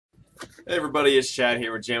Hey everybody, it's Chad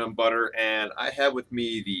here with Jam and Butter, and I have with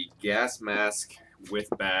me the gas mask with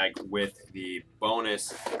bag with the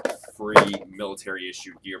bonus free military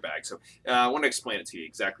issued gear bag. So I want to explain it to you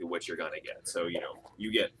exactly what you're gonna get. So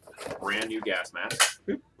you get a brand new gas mask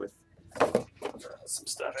with some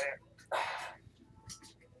stuff here.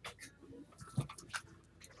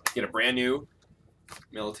 Get a brand new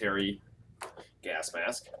military gas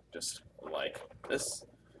mask, just like this.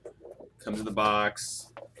 Comes in the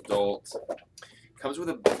box, adult. Comes with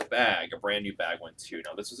a bag, a brand new bag one too.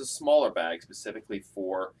 Now this is a smaller bag specifically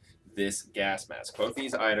for this gas mask. Both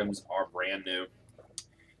these items are brand new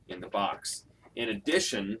in the box. In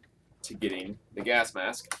addition to getting the gas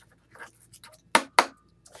mask,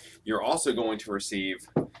 you're also going to receive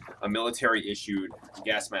a military issued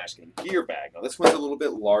gas mask and gear bag. Now this one's a little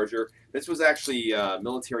bit larger. This was actually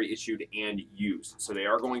military issued and used, so they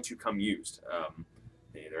are going to come used.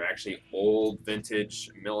 They're actually old vintage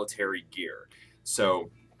military gear.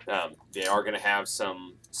 So they are going to have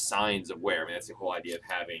some signs of wear. I mean, that's the whole idea of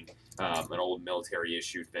having an old military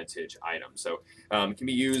issued vintage item. So it can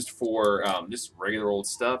be used for just regular old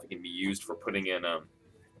stuff. It can be used for putting in,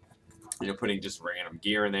 putting just random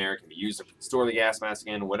gear in there. It can be used to store the gas mask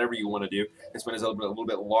in, whatever you want to do. This one is a little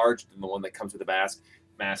bit larger than the one that comes with the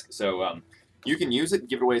mask. So you can use it,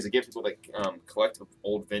 give it away as a gift to people that collect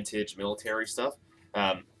old vintage military stuff.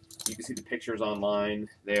 You can see the pictures online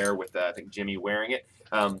there with, I think, Jimmy wearing it.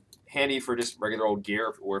 Handy for just regular old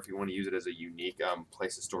gear, or if you want to use it as a unique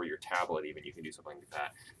place to store your tablet even, you can do something like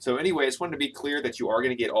that. So anyway, I just wanted to be clear that you are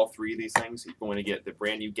going to get all three of these things. You're going to get the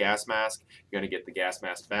brand new gas mask. You're going to get the gas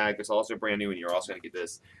mask bag. That's also brand new, and you're also going to get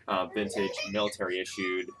this vintage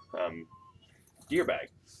military-issued gear bag.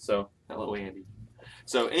 So that little handy.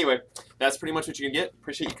 So anyway, that's pretty much what you can get.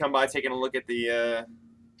 Appreciate you coming by, taking a look at the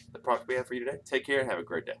product we have for you today. Take care and have a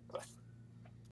great day. Bye.